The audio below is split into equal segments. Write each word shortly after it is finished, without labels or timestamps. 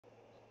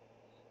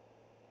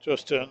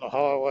Just doing the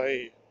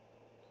highway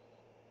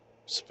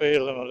speed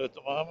limit at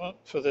the moment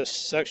for this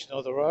section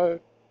of the road,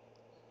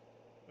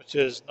 which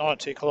is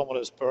 90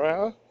 kilometers per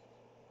hour.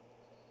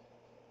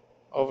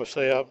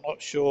 Obviously, I'm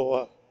not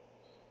sure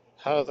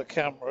how the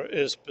camera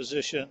is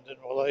positioned in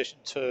relation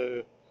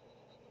to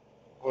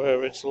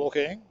where it's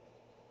looking.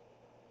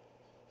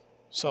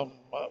 Some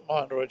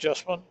minor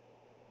adjustment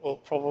will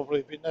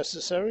probably be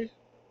necessary.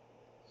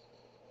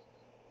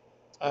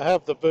 I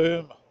have the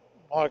boom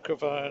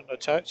microphone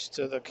attached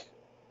to the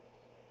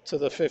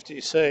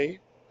 50C,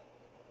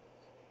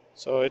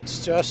 so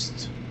it's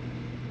just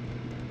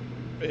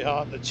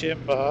behind the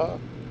chin bar,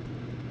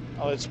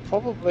 and it's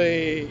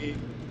probably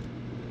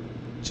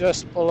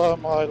just below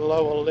my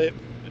lower lip,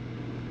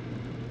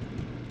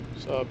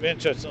 so I'd be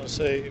interested to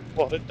see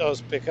what it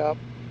does pick up.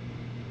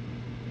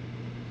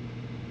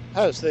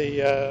 Has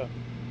the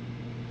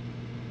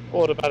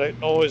automatic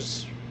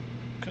noise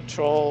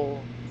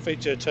control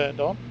feature turned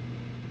on.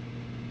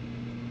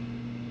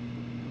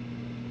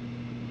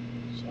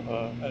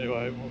 So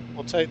anyway,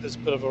 we'll take this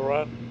bit of a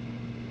run,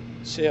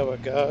 see how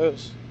it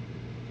goes.